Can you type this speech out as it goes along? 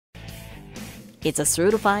It's a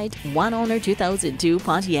certified one-owner 2002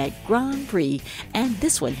 Pontiac Grand Prix, and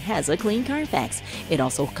this one has a clean Carfax. It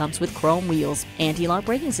also comes with chrome wheels, anti-lock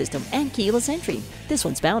braking system, and keyless entry. This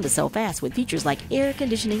one's bound to sell fast with features like air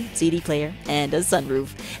conditioning, CD player, and a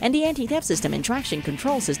sunroof. And the anti-theft system and traction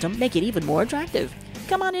control system make it even more attractive.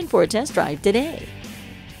 Come on in for a test drive today.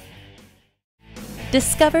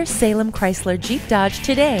 Discover Salem Chrysler Jeep Dodge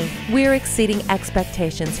today. We're exceeding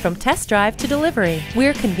expectations from test drive to delivery.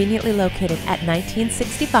 We're conveniently located at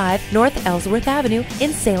 1965 North Ellsworth Avenue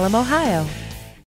in Salem, Ohio.